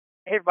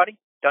Hey everybody,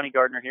 Donnie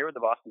Gardner here with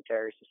the Boston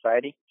Terrier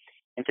Society.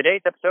 In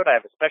today's episode, I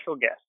have a special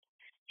guest.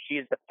 She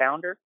is the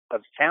founder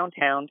of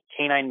Soundhound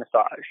Canine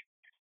Massage.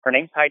 Her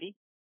name's Heidi,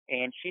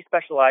 and she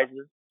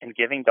specializes in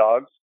giving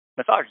dogs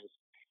massages.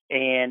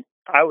 And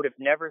I would have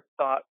never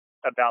thought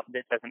about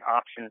this as an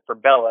option for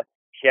Bella.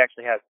 She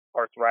actually has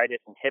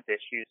arthritis and hip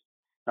issues.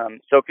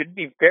 So it could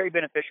be very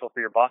beneficial for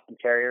your Boston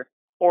Terrier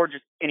or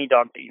just any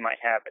dog that you might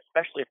have,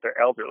 especially if they're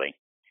elderly.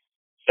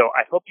 So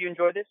I hope you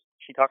enjoy this.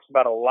 She talks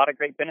about a lot of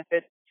great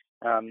benefits.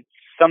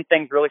 Some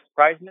things really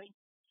surprised me,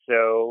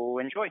 so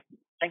enjoy.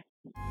 Thanks.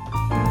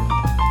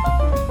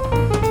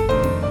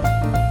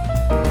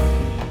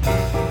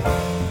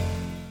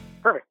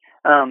 Perfect.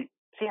 So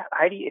yeah,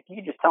 Heidi, if you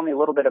could just tell me a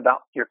little bit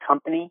about your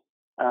company,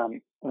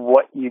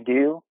 what you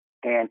do,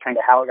 and kind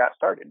of how it got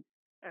started.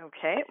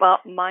 Okay. Well,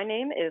 my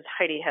name is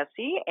Heidi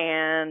Hesse,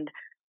 and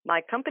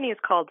my company is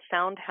called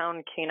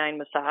Soundhound Canine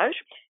Massage,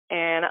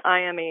 and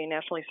I am a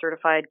nationally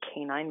certified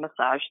canine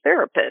massage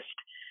therapist.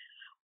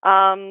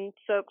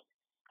 So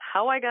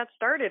how I got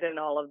started in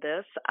all of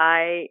this,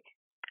 I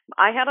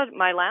had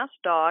my last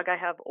dog, I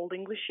have Old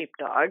English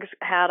sheepdogs,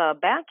 had a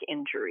back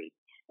injury,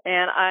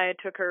 and I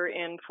took her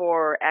in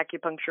for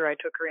acupuncture, I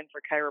took her in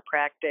for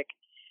chiropractic,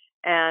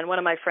 and one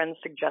of my friends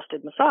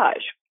suggested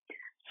massage.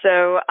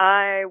 So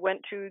I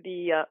went to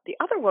the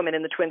other woman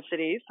in the Twin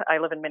Cities. I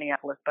live in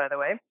Minneapolis, by the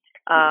way,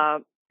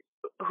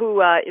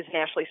 who is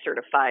nationally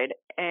certified.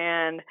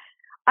 And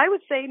I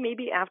would say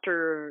maybe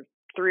after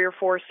 3 or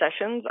 4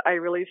 sessions, I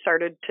really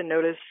started to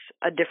notice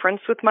a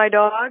difference with my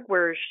dog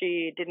where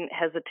she didn't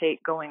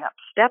hesitate going up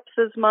steps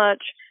as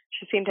much.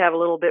 She seemed to have a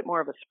little bit more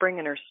of a spring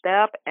in her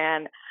step.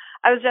 And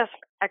I was just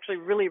actually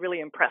really, really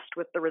impressed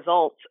with the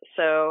results.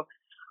 So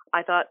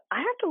I thought I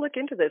have to look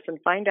into this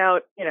and find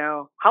out,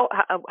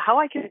 how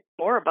I can do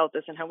more about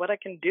this and what I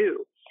can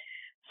do.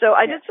 So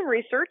I did some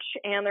research,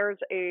 and there's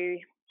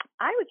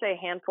I would say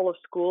a handful of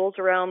schools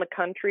around the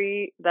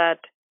country that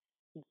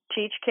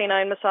teach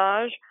canine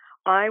massage.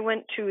 I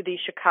went to the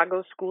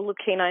Chicago School of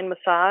Canine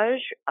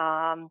Massage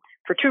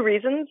for 2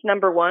 reasons.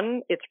 Number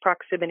one, its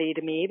proximity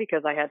to me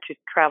because I had to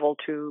travel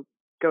to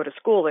go to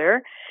school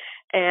there,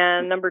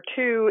 and number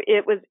two,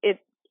 it was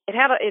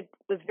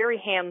very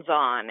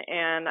hands-on,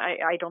 and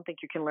I don't think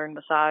you can learn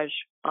massage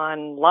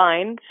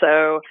online.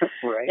 So,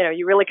 right.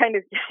 You really kind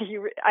of,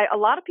 a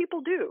lot of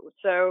people do.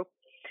 So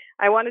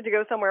I wanted to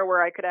go somewhere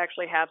where I could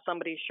actually have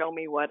somebody show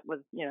me what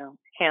was,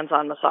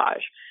 hands-on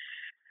massage.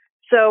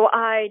 So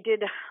I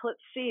did,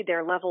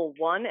 their level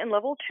 1 and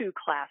level 2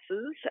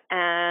 classes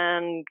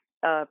and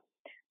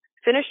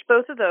finished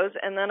both of those.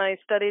 And then I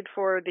studied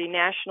for the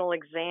national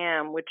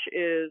exam, which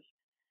is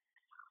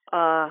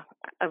a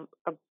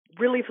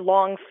really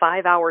long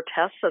 5-hour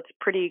test that's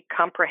pretty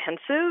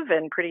comprehensive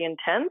and pretty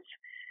intense.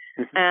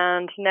 Mm-hmm.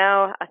 And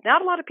now,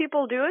 not a lot of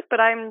people do it, but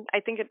I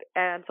think it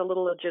adds a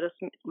little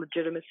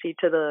legitimacy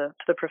to the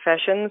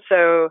profession.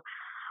 So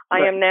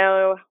I am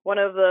now one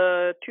of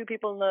the 2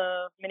 people in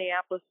the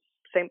Minneapolis,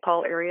 St.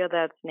 Paul area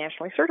that's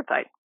nationally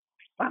certified.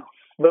 Wow.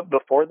 But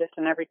before this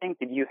and everything,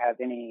 did you have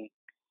any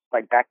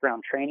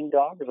background training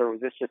dogs, or was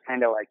this just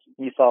kind of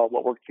you saw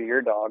what worked for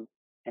your dog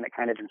and it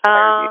kind of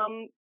inspired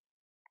you?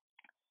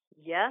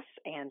 Yes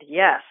and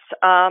yes.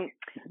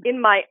 In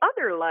my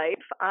other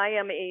life, I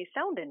am a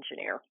sound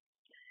engineer.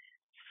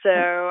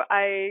 So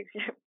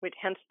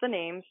hence the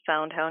name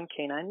Soundhound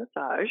Canine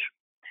Massage.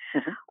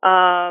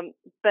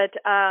 But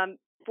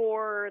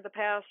for the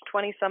past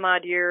 20 some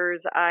odd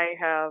years, I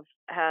have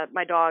had,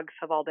 my dogs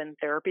have all been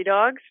therapy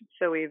dogs.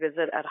 So we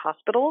visit at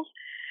hospitals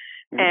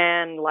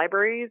and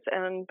libraries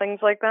and things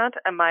like that.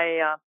 And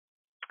I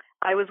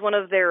was one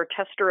of their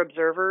tester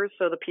observers.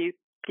 So the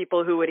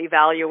people who would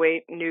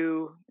evaluate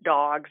new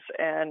dogs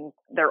and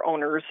their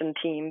owners and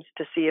teams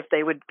to see if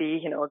they would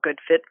be, a good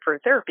fit for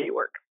therapy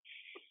work.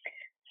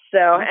 So,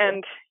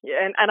 and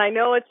I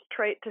know it's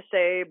trite to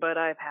say, but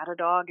I've had a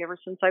dog ever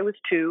since I was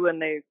 2,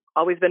 and they've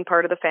always been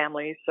part of the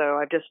family. So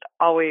I've just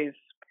always,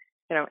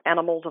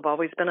 animals have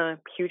always been a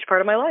huge part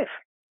of my life.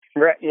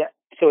 Right. Yeah.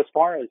 So as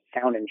far as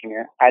sound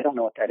engineer, I don't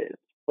know what that is.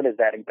 What is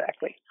that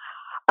exactly?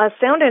 A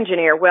sound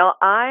engineer. Well,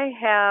 I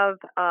have,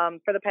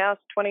 for the past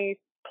 20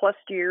 plus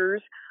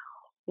years,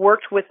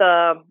 worked with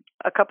a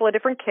couple of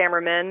different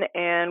cameramen,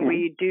 and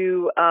we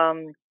do,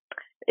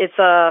 it's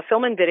a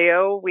film and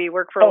video. We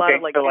work for a lot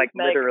of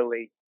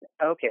literally.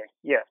 Okay.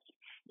 Yes.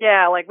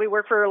 Yeah. We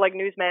work for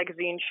news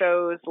magazine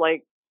shows,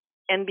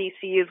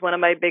 NBC is one of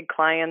my big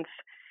clients.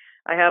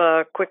 I have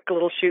a quick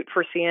little shoot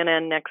for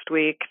CNN next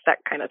week, that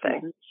kind of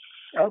thing.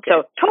 Okay.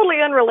 So totally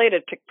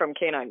unrelated from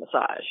canine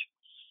massage.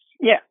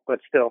 Yeah, but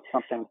still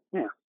something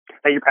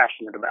that you're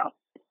passionate about.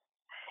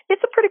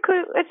 It's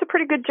a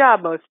pretty good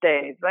job most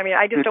days. I mean,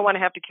 I just don't want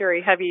to have to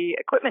carry heavy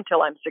equipment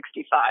till I'm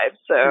 65.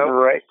 So,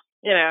 right.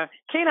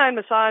 Canine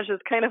massage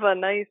is kind of a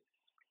nice,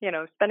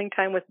 spending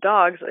time with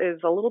dogs is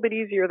a little bit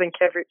easier than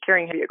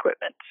carrying heavy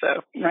equipment.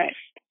 So, right.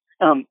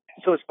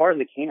 So as far as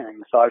the canine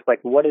massage,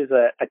 what is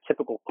a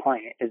typical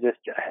client? Is this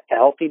a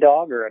healthy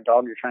dog or a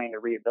dog you're trying to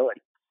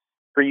rehabilitate?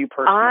 For you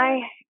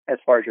personally, as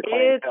far as your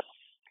client goes?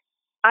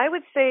 I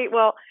would say,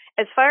 well,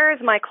 As far as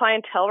my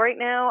clientele right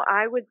now,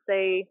 I would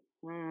say,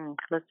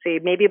 let's see,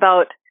 maybe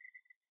about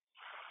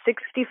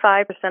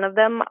 65% of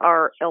them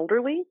are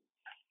elderly.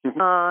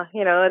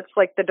 It's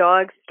like the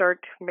dogs start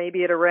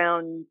maybe at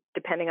around,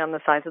 depending on the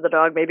size of the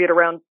dog, maybe at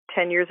around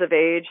 10 years of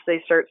age,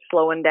 they start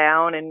slowing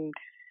down and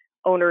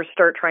owners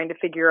start trying to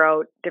figure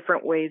out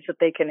different ways that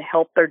they can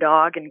help their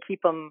dog and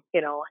keep them,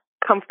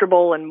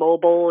 comfortable and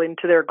mobile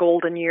into their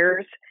golden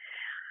years.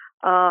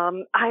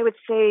 I would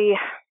say,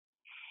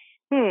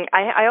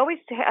 I always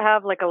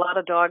have like a lot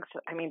of dogs.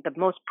 I mean, the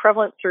most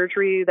prevalent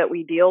surgery that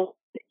we deal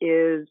with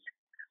is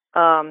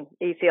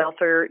ACL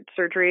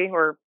surgery,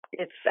 or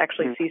it's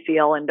actually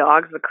CCL in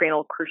dogs, the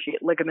cranial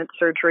cruciate ligament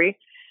surgery.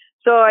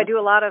 So I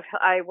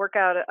work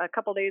out a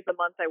couple days a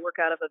month. I work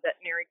out of a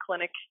veterinary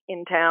clinic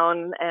in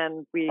town,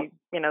 and we,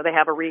 they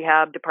have a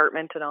rehab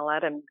department and all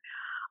that, and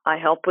I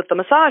help with the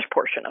massage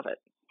portion of it.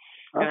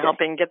 Okay. And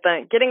helping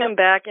getting them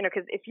back,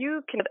 because if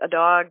you can get a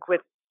dog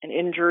with an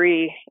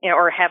injury,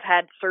 or have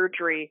had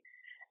surgery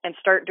and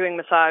start doing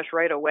massage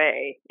right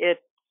away,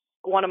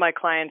 one of my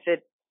clients,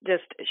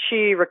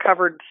 she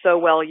recovered so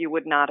well you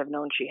would not have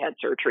known she had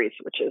surgeries,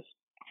 which is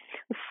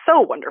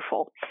so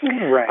wonderful.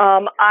 Right.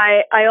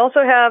 I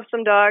also have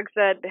some dogs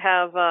that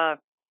have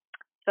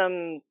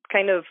some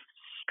kind of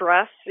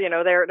stress.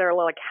 They're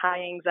like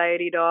high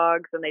anxiety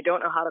dogs, and they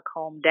don't know how to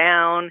calm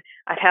down.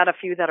 I've had a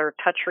few that are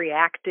touch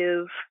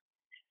reactive.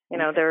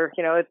 They're,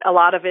 a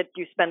lot of it,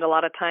 you spend a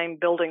lot of time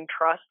building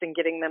trust and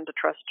getting them to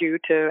trust you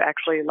to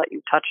actually let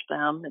you touch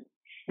them.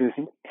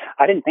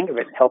 I didn't think of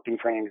it helping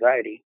for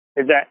anxiety.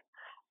 Would that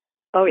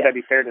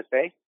be fair to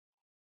say?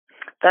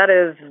 That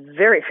is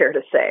very fair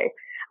to say.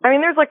 I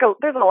mean, there's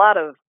a lot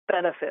of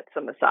benefits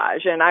of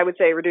massage, and I would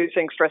say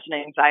reducing stress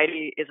and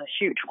anxiety is a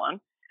huge one.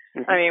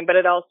 I mean, but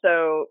it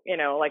also,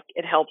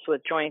 it helps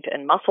with joint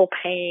and muscle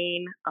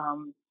pain.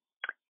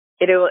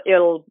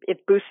 It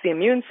boosts the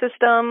immune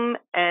system,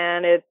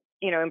 and it,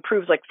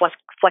 improves like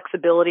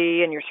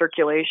flexibility in your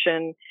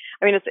circulation.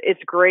 I mean,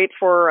 it's great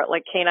for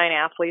like canine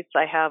athletes.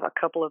 I have a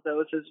couple of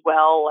those as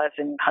well, as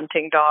in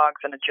hunting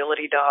dogs and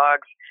agility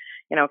dogs,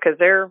 because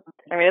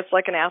it's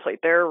like an athlete.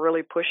 They're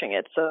really pushing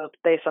it. So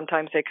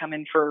sometimes they come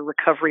in for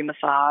recovery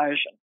massage.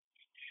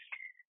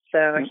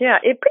 So yeah,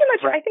 it pretty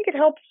much, I think it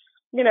helps,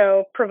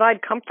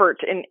 provide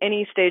comfort in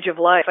any stage of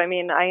life. I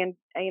mean, I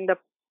end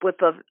up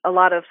with a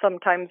lot of,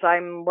 sometimes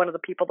I'm one of the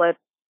people that,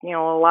 a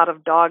lot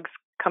of dogs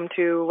come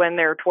to when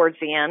they're towards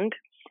the end,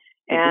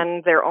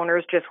 and their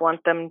owners just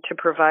want them to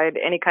provide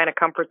any kind of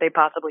comfort they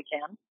possibly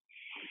can.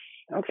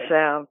 Okay.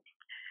 So,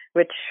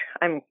 which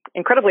I'm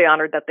incredibly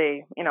honored that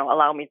they,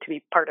 allow me to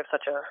be part of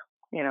such a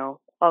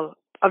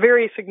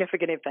very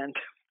significant event.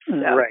 So.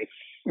 Right.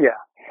 Yeah.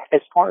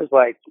 As far as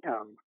like,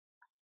 I'm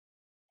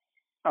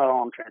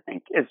trying to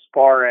think. As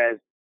far as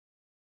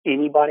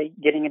anybody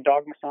getting a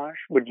dog massage,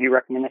 would you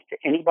recommend this to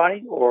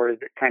anybody, or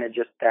is it kind of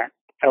just that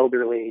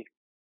elderly?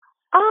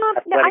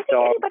 No, I think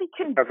anybody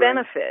can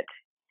benefit.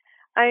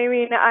 I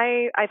mean,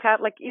 I've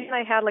had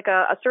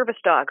a service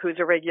dog who's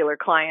a regular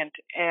client,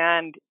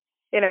 and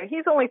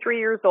he's only 3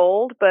 years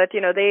old, but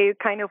they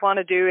kind of want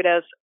to do it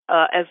as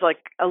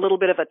like a little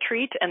bit of a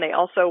treat, and they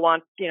also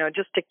want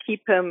just to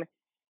keep him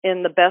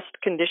in the best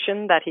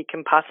condition that he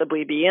can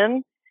possibly be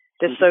in,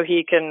 just so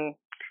he can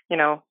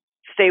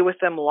stay with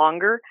them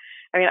longer.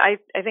 I mean, I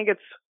think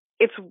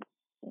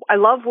I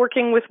love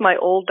working with my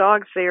old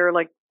dogs. They are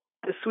like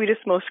the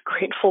sweetest, most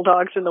grateful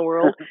dogs in the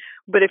world.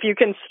 But if you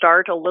can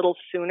start a little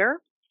sooner,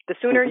 the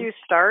sooner you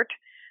start,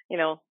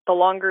 the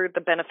longer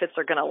the benefits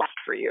are going to last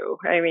for you.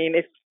 I mean,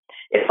 if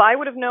I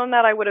would have known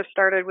that, I would have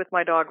started with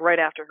my dog right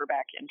after her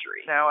back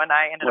injury, and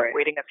I ended up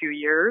waiting a few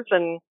years,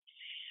 and,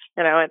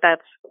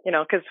 that's,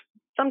 because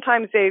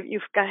sometimes I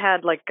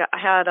had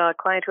a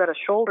client who had a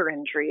shoulder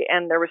injury,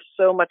 and there was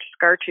so much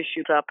scar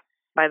tissue up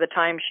by the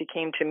time she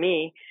came to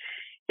me.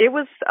 It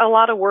was a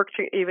lot of work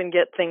to even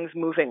get things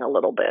moving a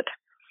little bit.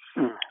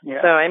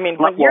 Yeah. So, I mean,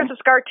 years of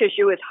scar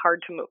tissue is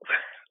hard to move.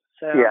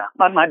 So. Yeah.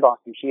 My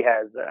Boston, she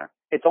has,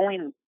 it's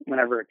only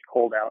whenever it's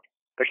cold out,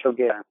 but she'll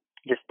get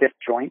just stiff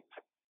joints.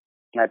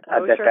 And I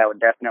bet that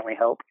would definitely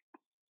help.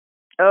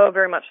 Oh,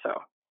 very much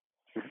so.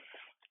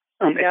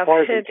 As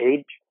far as an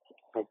age,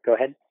 go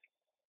ahead.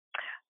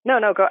 No,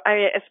 go. I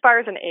mean, as far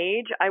as an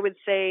age, I would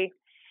say,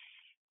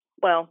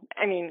 well,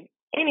 I mean,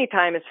 any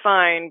time is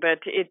fine,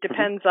 but it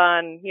depends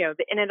on,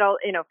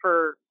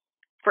 for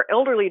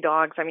elderly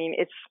dogs, I mean,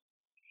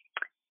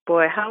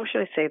 how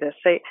should I say this?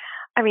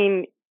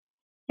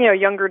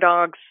 Younger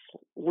dogs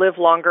live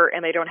longer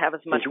and they don't have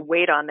as much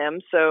weight on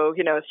them. So,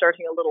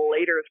 starting a little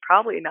later is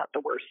probably not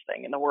the worst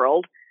thing in the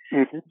world.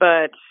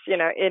 But,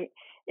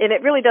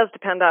 it really does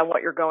depend on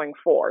what you're going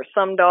for.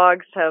 Some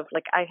dogs have,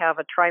 I have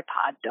a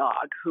tripod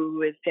dog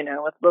who is,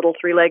 a little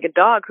 3-legged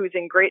dog who's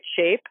in great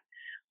shape.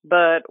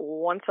 But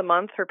once a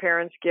month, her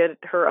parents get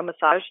her a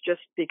massage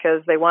just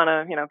because they want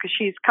to, because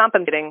she's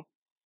compensating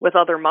with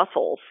other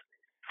muscles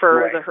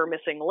for her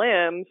missing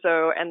limb.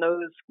 So, and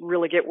those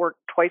really get worked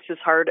twice as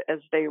hard as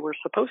they were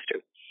supposed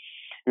to.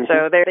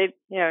 So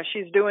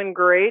she's doing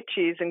great.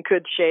 She's in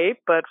good shape,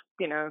 but,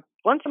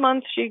 once a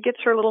month she gets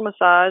her little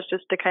massage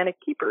just to kind of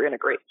keep her in a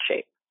great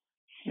shape.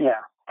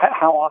 Yeah.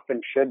 How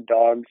often should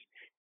dogs,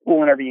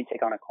 whenever you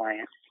take on a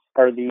client,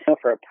 or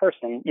for a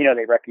person,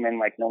 they recommend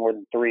like no more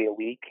than 3 a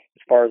week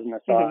as far as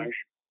massage.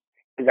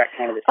 Mm-hmm. Is that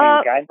kind of the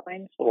same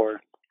guidelines,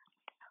 or?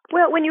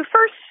 Well, when you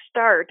first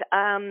start,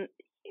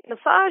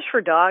 massage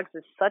for dogs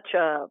is such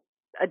a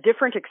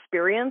different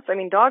experience. I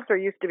mean, dogs are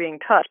used to being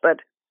touched, but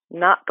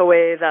not the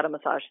way that a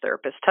massage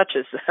therapist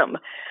touches them.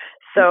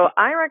 So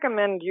I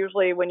recommend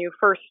usually when you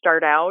first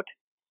start out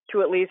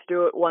to at least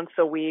do it once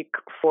a week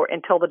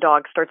until the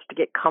dog starts to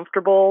get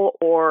comfortable,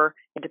 or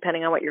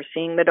depending on what you're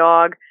seeing the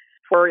dog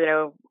for,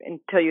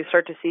 until you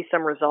start to see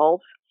some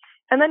results.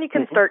 And then you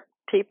can start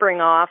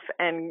tapering off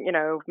and,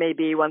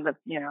 maybe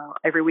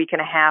every week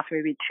and a half,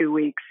 maybe 2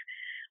 weeks.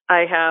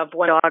 I have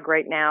one dog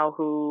right now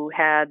who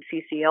had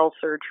CCL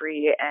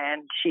surgery,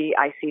 and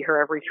I see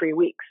her every 3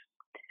 weeks,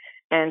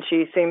 and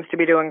she seems to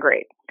be doing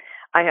great.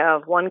 I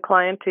have one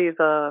client who's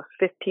a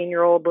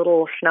 15-year-old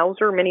little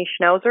mini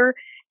schnauzer,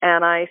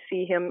 and I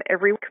see him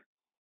every week.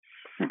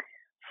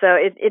 So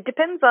it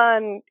depends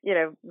on,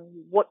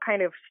 what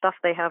kind of stuff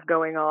they have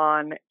going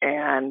on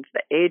and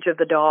the age of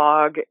the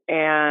dog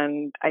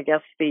and I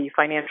guess the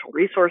financial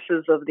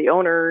resources of the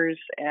owners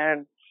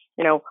and,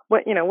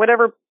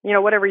 whatever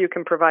you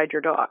can provide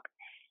your dog.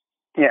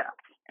 Yeah.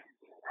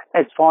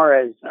 As far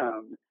as,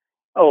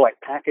 like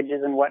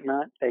packages and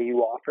whatnot that you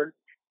offer,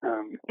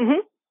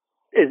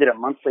 is it a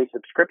monthly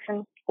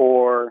subscription,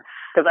 or,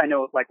 because I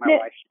know like my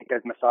wife, she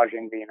does Massage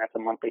Envy, and that's a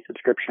monthly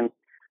subscription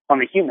on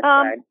the human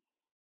side.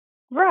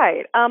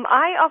 Right.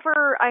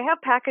 I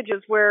have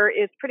packages where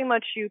it's pretty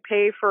much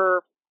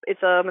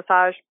it's a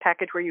massage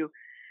package where you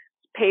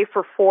pay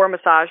for 4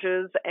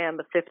 massages and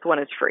the 5th one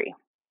is free.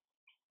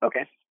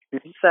 Okay.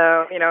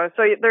 So,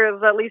 so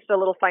there's at least a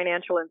little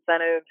financial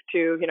incentive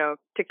to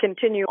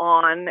continue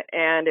on,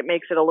 and it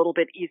makes it a little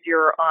bit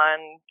easier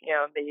on,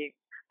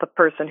 the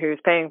person who's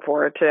paying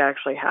for it to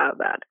actually have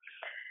that.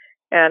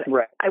 And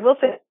I will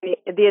say,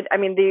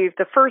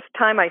 the first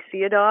time I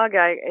see a dog,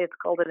 it's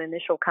called an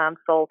initial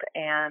consult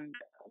and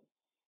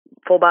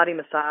full body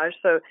massage.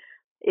 So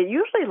it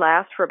usually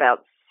lasts for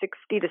about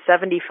 60 to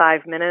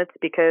 75 minutes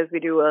because we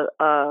do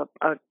a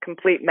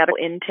complete medical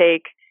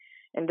intake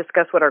and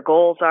discuss what our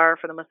goals are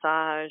for the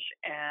massage.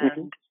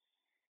 And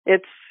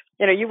it's,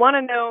 you want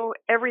to know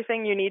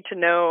everything you need to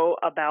know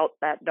about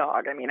that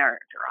dog. I mean, are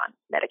they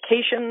on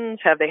medications?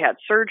 Have they had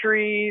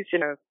surgeries?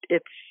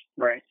 It's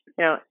right.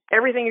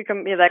 Everything you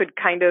can that could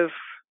kind of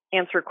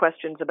answer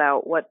questions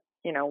about what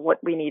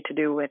we need to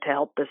do to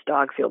help this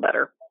dog feel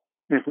better.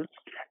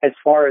 As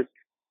far as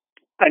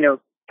I know,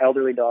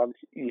 elderly dogs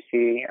you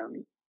see,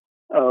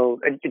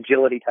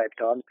 agility type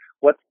dogs.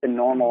 What's the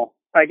normal?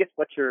 I guess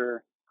what's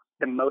the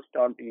most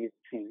dog that you've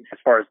seen as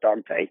far as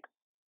dog type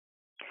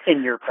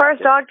in your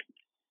practice? As far as dogs,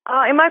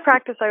 in my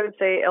practice, I would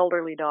say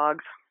elderly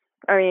dogs.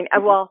 I mean, I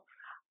will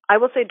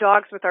say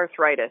dogs with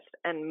arthritis,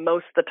 and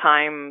most of the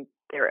time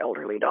they're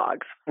elderly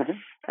dogs. I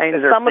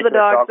mean, some of the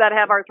dogs that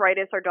have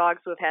arthritis are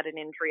dogs who have had an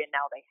injury and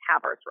now they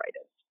have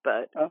arthritis.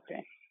 But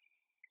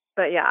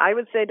yeah, I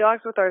would say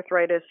dogs with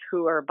arthritis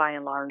who are by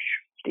and large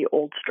the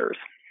oldsters.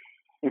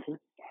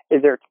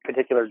 Is there a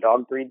particular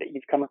dog breed that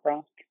you've come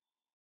across?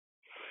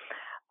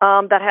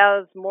 That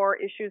has more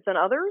issues than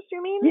others,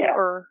 you mean? Yeah.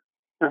 Or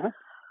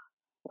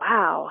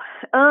wow.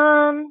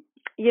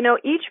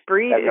 Each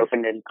breed is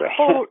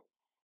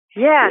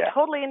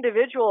totally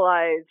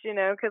individualized,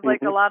 because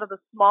like a lot of the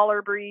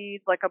smaller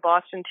breeds, like a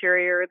Boston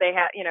Terrier, they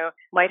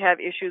might have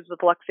issues with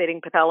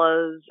luxating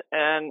patellas,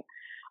 and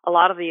a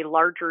lot of the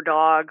larger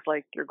dogs,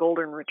 like your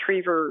golden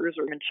retrievers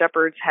or German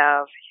shepherds,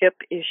 have hip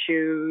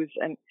issues,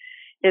 and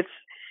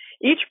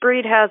each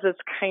breed has its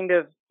kind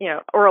of,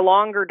 or a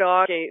longer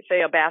dog,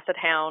 say a basset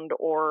hound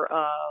or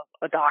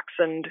a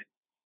dachshund,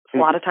 a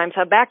lot of times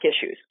have back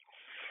issues.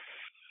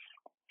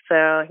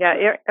 So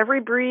yeah,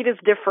 every breed is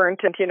different,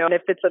 and and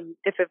if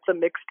it's a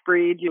mixed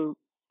breed,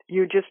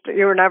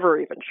 you're never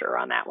even sure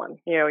on that one.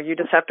 You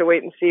just have to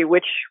wait and see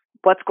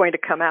what's going to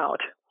come out.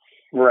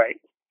 Right.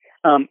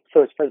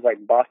 So as far as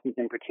like Bostons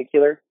in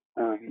particular,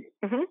 I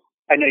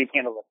know you've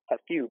handled a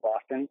few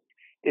Bostons.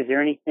 Is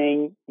there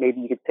anything maybe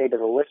you could say to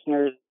the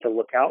listeners to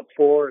look out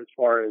for as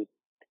far as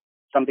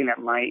something that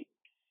might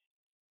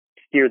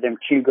steer them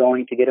to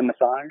going to get a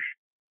massage?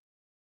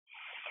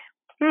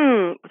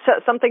 So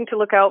something to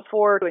look out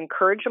for to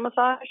encourage a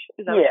massage?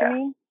 Is that what you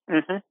mean?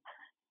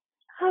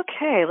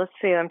 Okay, let's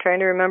see. I'm trying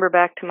to remember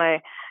back to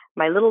my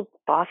little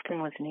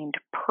Boston was named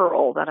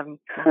Pearl that I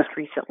most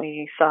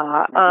recently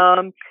saw.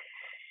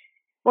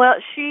 Well,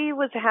 she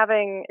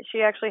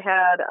actually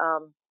had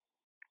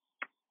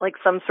like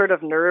some sort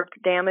of nerve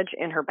damage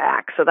in her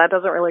back. So that's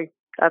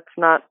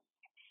not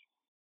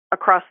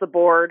across the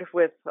board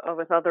with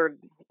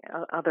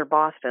other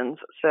Bostons.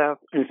 So,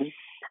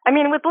 I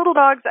mean, with little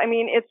dogs, I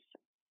mean, it's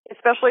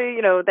especially,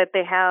 that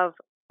they have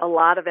a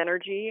lot of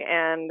energy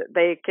and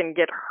they can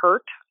get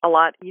hurt a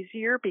lot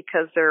easier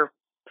because they're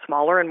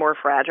smaller and more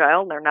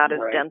fragile. They're not as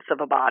dense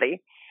of a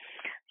body.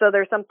 So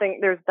there's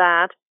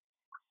that.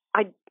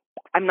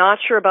 I'm not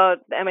sure about,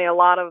 I mean, a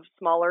lot of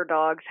smaller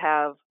dogs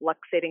have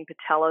luxating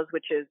patellas,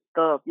 which is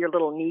your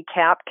little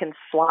kneecap can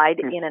slide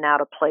in and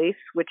out of place,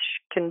 which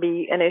can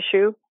be an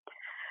issue.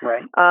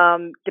 Right.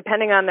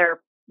 Depending on their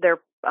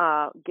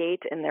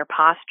gait and their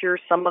posture,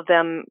 some of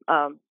them,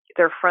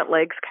 their front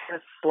legs kind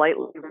of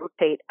slightly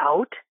rotate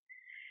out.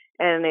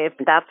 And if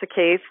that's the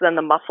case, then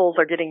the muscles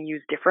are getting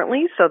used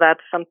differently. So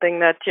that's something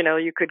that,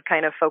 you could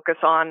kind of focus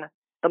on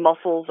the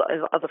muscles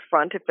of the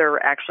front if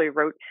they're actually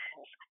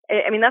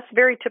I mean, that's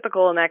very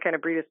typical in that kind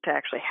of breed, is to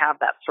actually have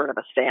that sort of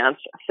a stance.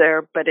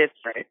 So, but it's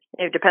right.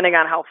 Depending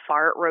on how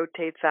far it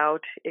rotates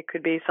out, it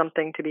could be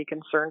something to be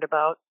concerned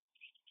about.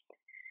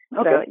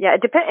 Okay. So, yeah,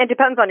 it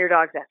depends on your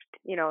dog's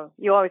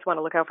you always want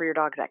to look out for your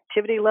dog's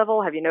activity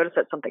level. Have you noticed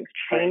that something's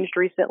changed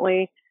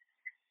recently?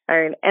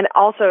 And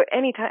also,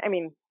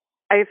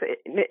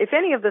 if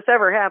any of this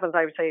ever happens,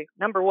 I would say,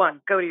 number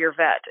one, go to your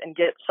vet and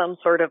get some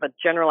sort of a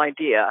general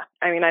idea.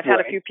 I mean, I've had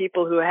a few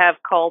people who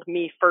have called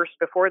me first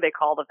before they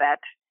call the vet.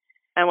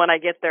 And when I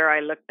get there, I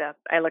look at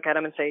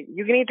them and say,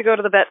 you need to go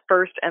to the vet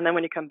first. And then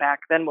when you come back,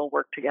 then we'll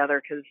work together,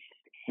 because,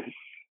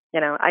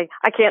 I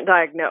can't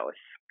diagnose.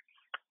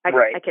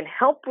 I can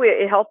help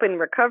in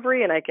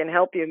recovery, and I can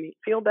help you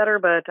feel better,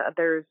 but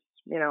there's,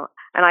 and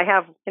I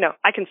have,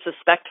 I can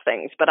suspect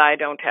things, but I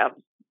don't have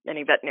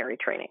any veterinary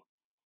training.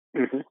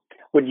 Mm-hmm.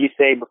 Would you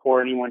say before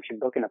anyone should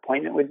book an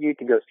appointment with you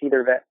to go see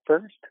their vet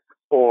first,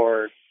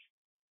 or?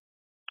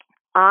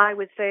 I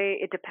would say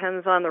it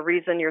depends on the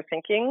reason you're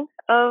thinking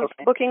of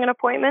booking an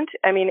appointment.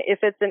 I mean,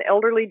 if it's an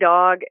elderly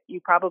dog,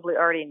 you probably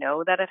already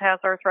know that it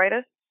has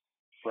arthritis.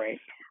 Right.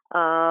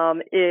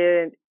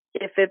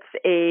 If it's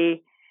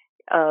a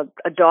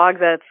dog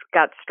that's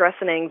got stress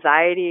and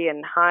anxiety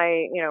and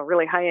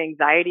really high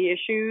anxiety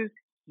issues,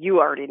 you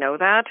already know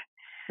that.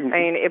 Mm-hmm. I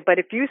mean, but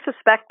if you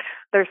suspect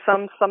there's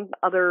some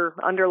other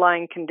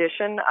underlying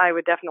condition, I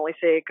would definitely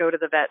say go to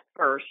the vet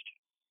first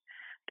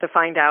to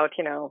find out,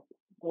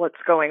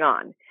 what's going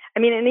on. I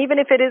mean, and even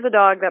if it is a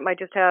dog that might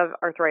just have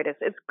arthritis,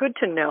 it's good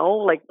to know.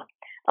 Like,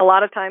 a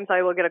lot of times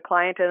I will get a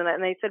client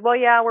and they said, well,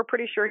 yeah, we're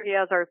pretty sure he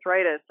has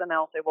arthritis. And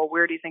I'll say, well,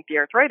 where do you think the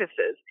arthritis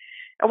is?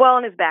 Well,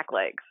 in his back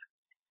legs.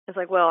 It's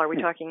like, well, are we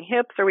talking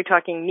hips? Are we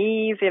talking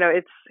knees?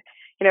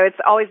 It's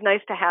always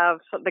nice to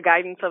have the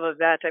guidance of a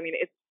vet. I mean,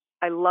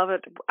 I love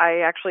it.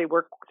 I actually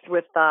work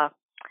with the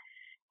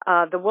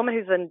woman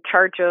who's in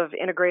charge of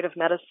integrative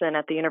medicine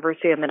at the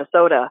University of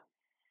Minnesota.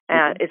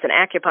 Is an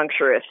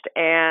acupuncturist,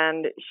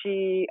 and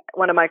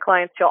one of my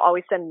clients, she'll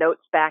always send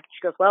notes back.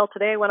 She goes, well,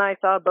 today when I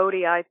saw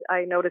Bodhi, I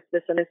noticed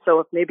this and this, so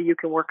if maybe you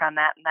can work on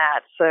that and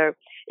that. So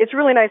it's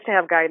really nice to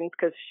have guidance,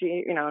 because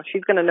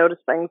she's going to notice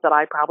things that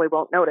I probably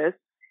won't notice,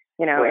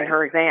 in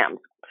her exams.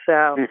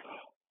 So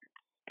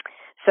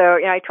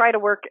I try to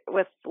work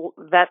with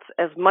vets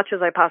as much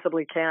as I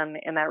possibly can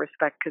in that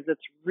respect, because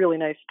it's really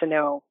nice to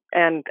know.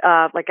 And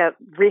like a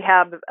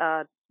rehab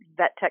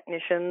vet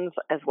technicians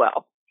as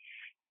well.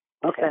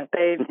 Okay.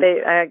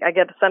 I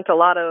get sent a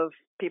lot of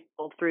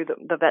people through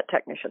the vet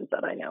technicians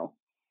that I know.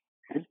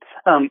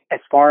 As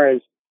far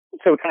as,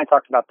 so we kind of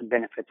talked about the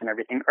benefits and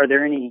everything. Are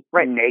there any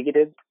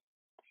negatives?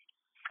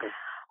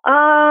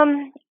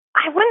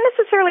 I wouldn't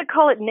necessarily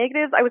call it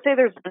negatives. I would say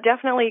there's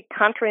definitely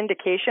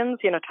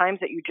contraindications, times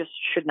that you just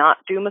should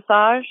not do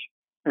massage.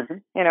 Mm-hmm.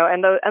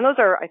 And those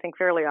are, I think,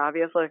 fairly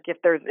obvious. Like if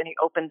there's any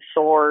open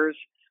sores,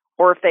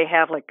 or if they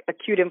have like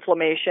acute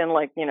inflammation,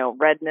 like,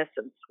 redness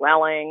and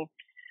swelling.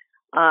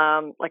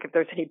 Like if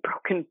there's any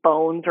broken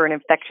bones or an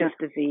infectious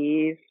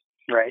disease.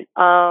 Right.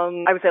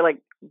 I would say like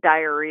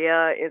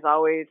diarrhea is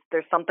always,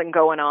 there's something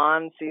going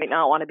on. So you might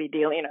not want to be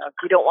dealing,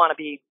 you don't want to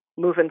be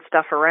moving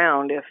stuff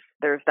around if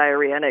there's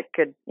diarrhea, and it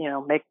could,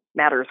 make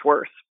matters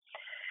worse.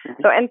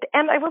 Mm-hmm. So,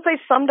 and I will say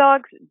some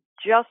dogs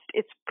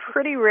it's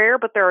pretty rare,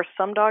 but there are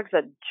some dogs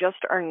that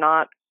just are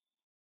not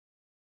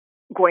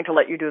going to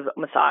let you do the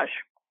massage.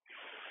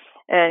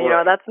 And,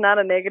 that's not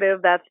a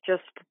negative. That's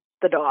just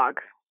the dog.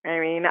 I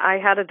mean, I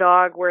had a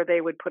dog where they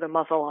would put a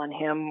muzzle on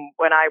him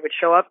when I would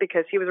show up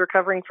because he was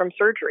recovering from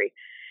surgery.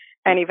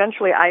 And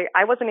eventually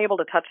I wasn't able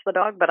to touch the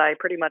dog, but I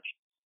pretty much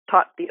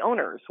taught the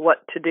owners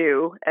what to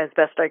do as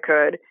best I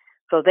could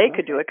so they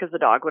could do it, because the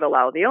dog would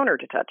allow the owner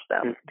to touch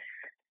them.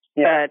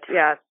 Yeah.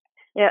 But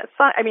it's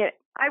fun. I mean,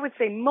 I would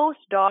say most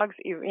dogs,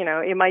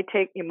 you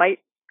might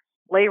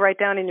lay right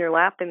down in your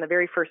lap in the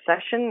very first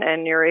session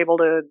and you're able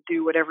to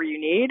do whatever you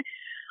need.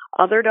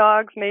 Other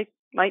dogs might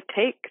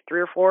take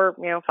 3 or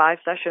 4, 5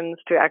 sessions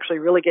to actually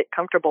really get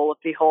comfortable with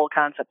the whole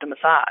concept of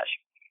massage.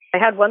 I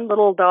had one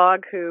little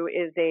dog who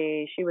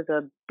she was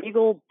a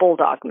Beagle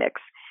Bulldog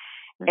mix,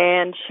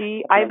 and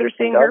I've been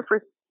seeing her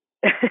for,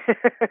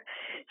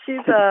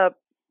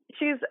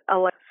 she's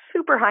like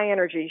super high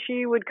energy.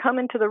 She would come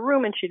into the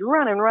room and she'd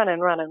run and run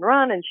and run and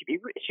run, and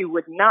she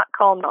would not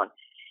calm down.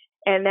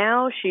 And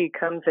now she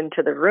comes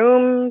into the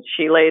room,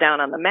 she lay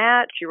down on the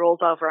mat, she rolls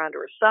over onto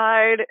her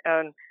side,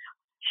 and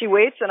she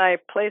waits, and I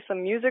play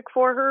some music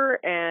for her,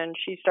 and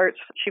she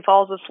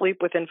falls asleep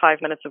within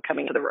 5 minutes of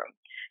coming to the room,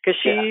 because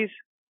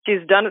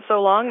she's done it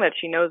so long that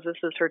she knows this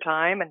is her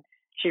time, and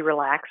she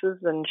relaxes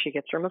and she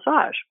gets her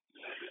massage.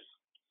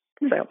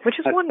 So, which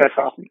is That's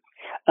wonderful.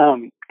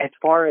 awesome. As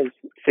far as,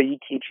 so you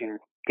teaching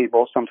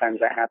people, sometimes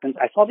that happens.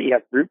 I saw that you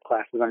have group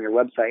classes on your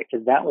website.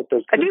 Is that what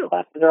those group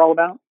classes are all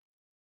about?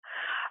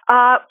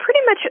 Pretty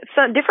much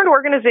some different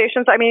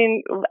organizations. I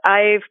mean,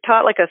 I've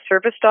taught like a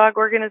service dog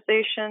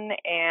organization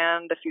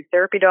and a few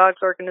therapy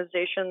dogs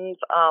organizations.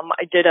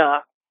 I did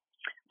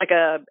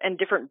and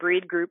different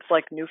breed groups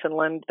like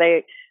Newfoundland.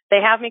 They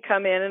have me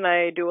come in and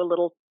I do a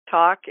little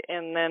talk,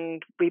 and then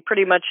we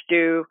pretty much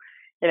do,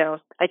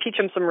 I teach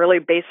them some really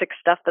basic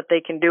stuff that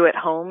they can do at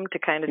home to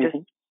kind of just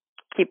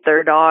keep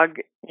their dog,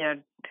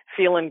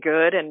 feeling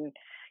good and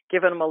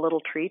giving them a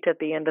little treat at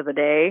the end of the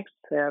day.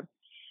 So,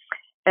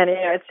 and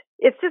it's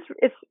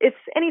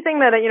anything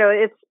that,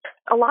 it's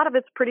a lot of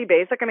it's pretty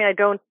basic. I mean, I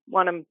don't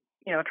want them,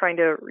 trying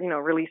to,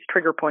 release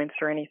trigger points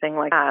or anything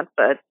like that,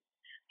 but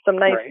some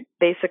nice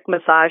basic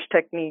massage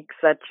techniques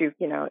that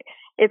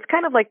it's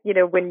kind of like,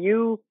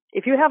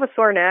 if you have a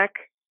sore neck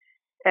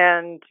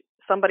and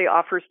somebody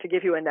offers to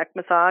give you a neck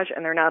massage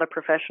and they're not a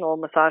professional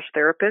massage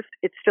therapist,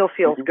 it still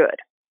feels good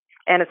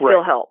and it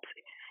still helps.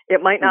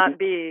 It might not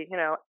be,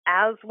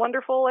 as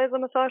wonderful as a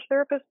massage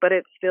therapist, but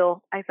it's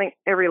still, I think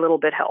every little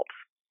bit helps.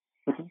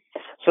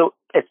 So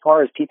as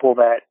far as people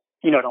that,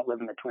 don't live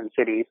in the Twin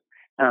Cities,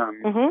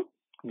 do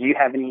you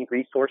have any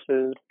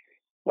resources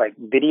like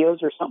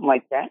videos or something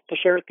like that to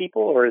share with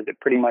people, or is it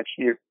pretty much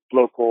your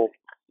local?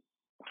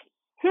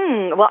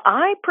 Well,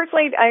 I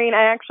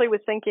actually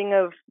was thinking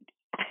of,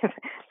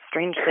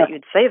 strange that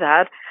you'd say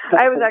that.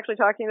 I was actually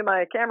talking to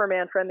my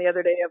cameraman friend the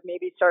other day of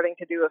maybe starting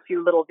to do a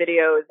few little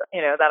videos,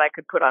 that I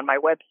could put on my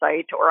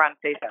website or on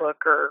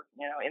Facebook or,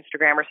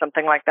 Instagram or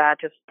something like that.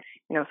 Just,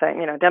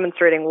 saying,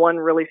 demonstrating one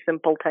really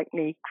simple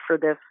technique for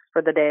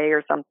the day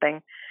or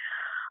something.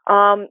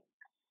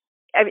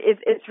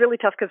 It's really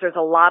tough because there's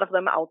a lot of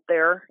them out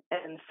there,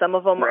 and some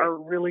of them are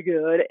really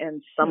good,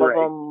 and some of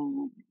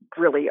them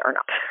really are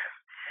not.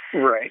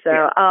 Right. So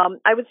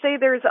I would say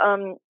there's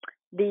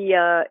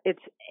it's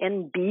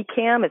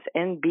NBCAM. It's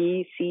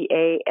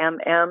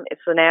NBCAMM.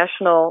 It's the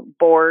National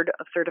Board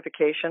of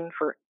Certification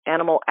for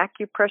Animal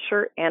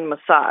Acupressure and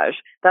Massage.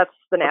 That's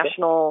the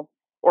national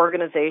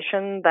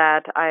organization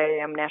that I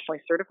am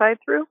nationally certified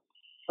through.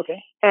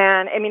 Okay.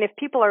 And I mean, if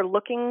people are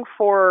looking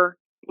for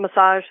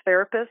massage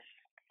therapists,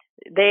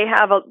 they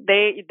have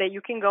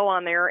you can go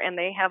on there and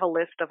they have a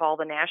list of all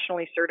the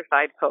nationally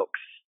certified folks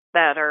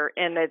that are,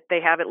 and that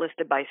they have it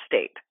listed by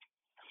state.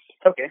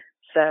 Okay.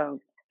 So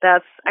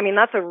that's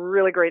a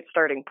really great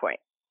starting point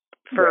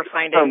for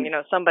finding,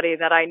 somebody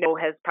that I know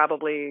has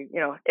probably,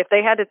 if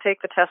they had to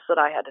take the tests that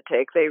I had to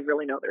take, they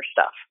really know their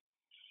stuff.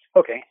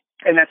 Okay.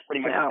 And that's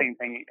pretty much the same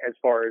thing as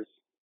far as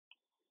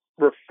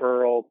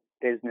referral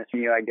business,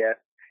 I guess.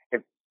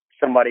 If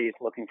somebody is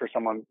looking for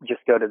someone,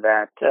 just go to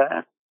that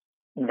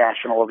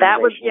national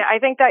organization. I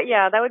think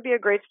that would be a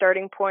great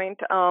starting point.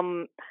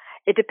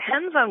 It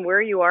depends on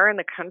where you are in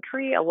the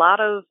country. A lot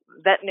of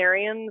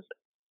veterinarians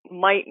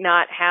might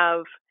not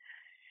have,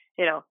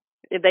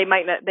 they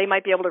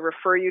might be able to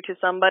refer you to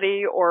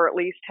somebody or at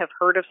least have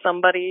heard of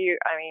somebody.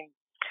 I mean,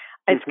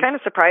 it's kind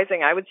of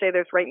surprising. I would say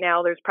there's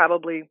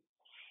probably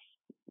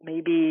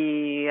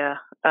maybe a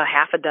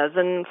half a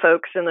dozen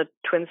folks in the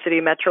Twin City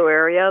metro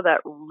area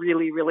that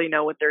really, really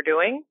know what they're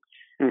doing.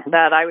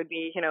 That I would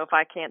be, if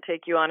I can't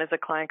take you on as a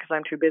client because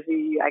I'm too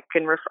busy,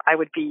 I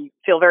would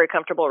feel very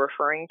comfortable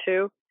referring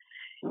to.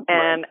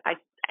 And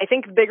I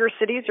think bigger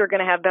cities are going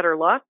to have better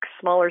luck.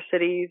 Smaller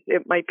cities,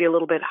 it might be a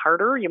little bit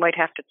harder. You might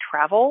have to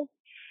travel.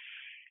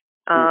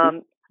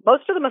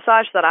 Most of the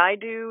massage that I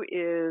do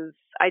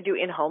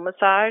in-home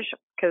massage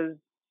because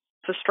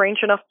it's a strange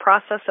enough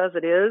process as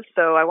it is.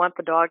 So I want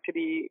the dog to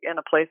be in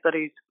a place that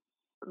he's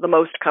the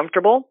most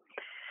comfortable.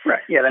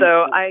 Right. Yeah.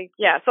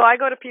 So I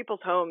go to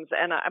people's homes,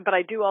 but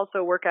I do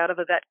also work out of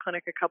a vet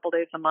clinic a couple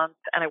days a month,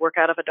 and I work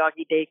out of a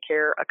doggy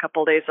daycare a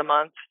couple days a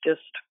month,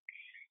 just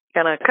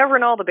kind of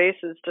covering all the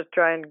bases to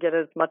try and get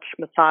as much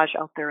massage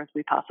out there as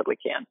we possibly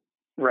can.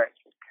 Right.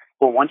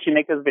 Well, once you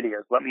make those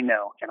videos, let me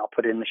know, and I'll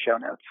put it in the show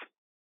notes.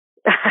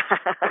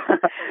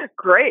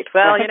 Great.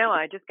 Well,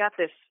 I just got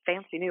this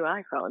fancy new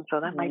iPhone, so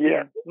that might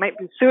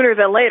be sooner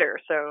than later.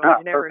 So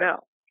you never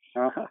know.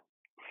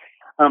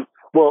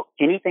 Well,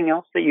 anything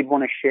else that you'd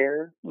want to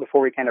share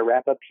before we kind of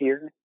wrap up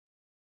here?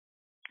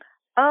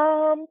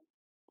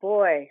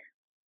 Boy,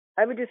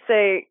 I would just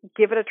say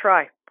give it a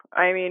try.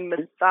 I mean,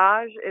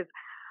 massage is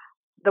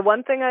the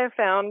one thing I have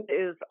found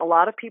is a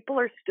lot of people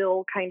are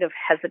still kind of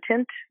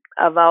hesitant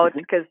about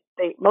because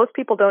most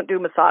people don't do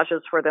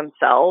massages for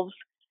themselves.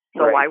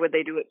 So why would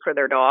they do it for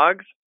their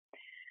dogs?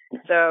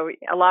 So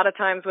a lot of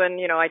times when,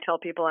 I tell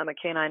people I'm a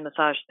canine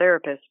massage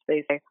therapist,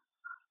 they say,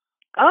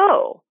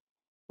 "Oh,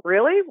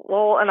 really?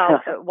 Well," and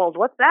I'll say, "Well,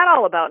 what's that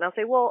all about?" And I'll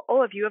say, "Well,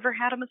 have you ever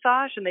had a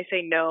massage?" And they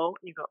say, "No."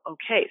 And you go,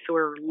 "Okay, so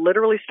we're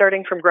literally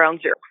starting from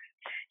ground zero."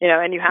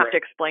 And you have to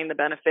explain the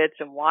benefits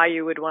and why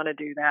you would want to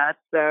do that.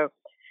 So,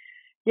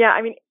 yeah,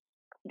 I mean,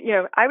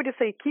 I would just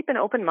say keep an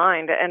open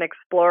mind and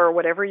explore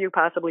whatever you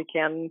possibly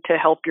can to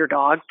help your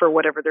dog for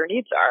whatever their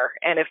needs are.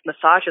 And if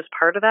massage is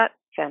part of that,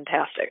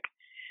 fantastic.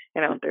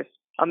 There's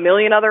a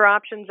million other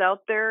options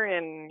out there,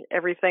 and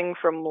everything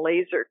from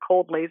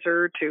cold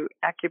laser to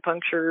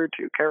acupuncture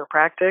to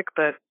chiropractic.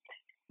 But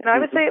I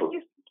would say at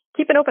least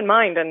keep an open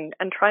mind and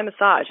try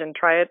massage, and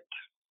try it,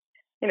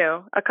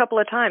 a couple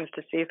of times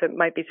to see if it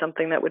might be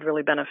something that would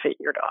really benefit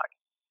your dog.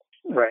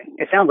 Right.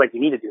 It sounds like you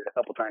need to do it a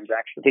couple times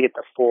actually to get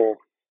the full,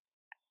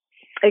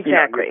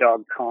 exactly, your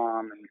dog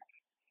calm and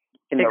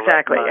in the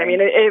exactly. right mind. I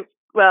mean,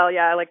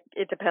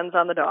 it depends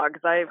on the dog.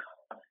 'Cause I've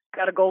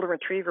got a golden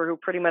retriever who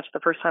pretty much the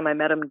first time I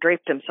met him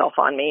draped himself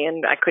on me,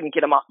 and I couldn't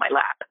get him off my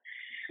lap.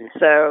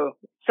 So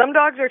some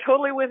dogs are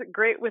totally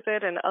great with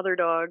it, and other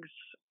dogs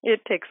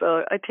it takes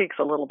a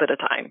little bit of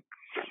time.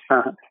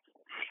 Uh-huh.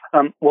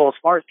 Well, as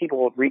far as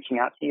people reaching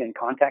out to you and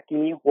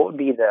contacting you, what would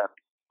be the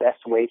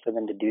best way for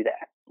them to do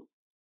that?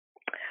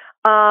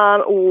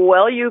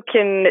 Well, you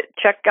can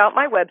check out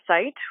my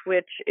website,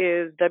 which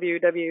is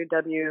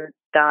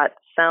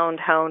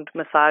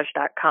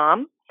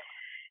www.soundhoundmassage.com,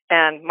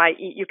 and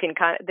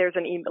there's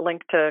an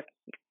link to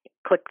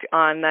click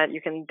on that.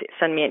 You can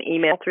send me an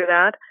email through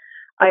that.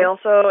 Okay. I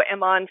also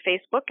am on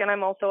Facebook, and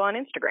I'm also on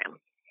Instagram.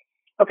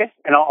 Okay,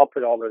 and I'll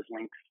put all those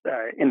links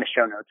in the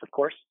show notes, of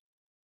course.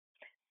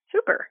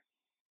 Super.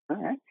 All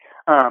right.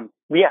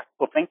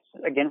 Well, thanks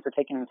again for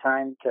taking the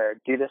time to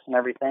do this and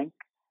everything.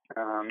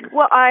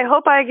 Well, I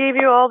hope I gave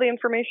you all the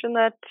information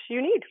that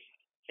you need.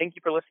 Thank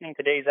you for listening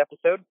to today's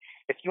episode.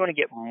 If you want to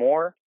get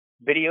more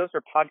videos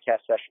or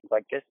podcast sessions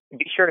like this,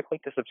 be sure to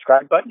click the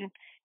subscribe button,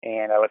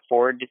 and I look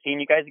forward to seeing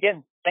you guys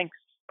again. Thanks.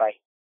 Bye.